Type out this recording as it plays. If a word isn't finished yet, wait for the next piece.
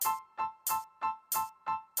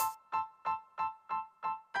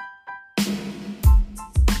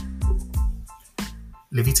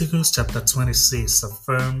Leviticus chapter 26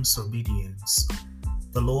 affirms obedience.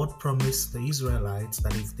 The Lord promised the Israelites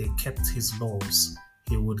that if they kept his laws,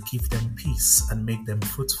 he would give them peace and make them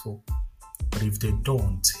fruitful. But if they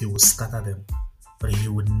don't, he will scatter them, but he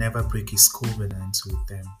would never break his covenant with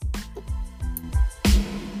them.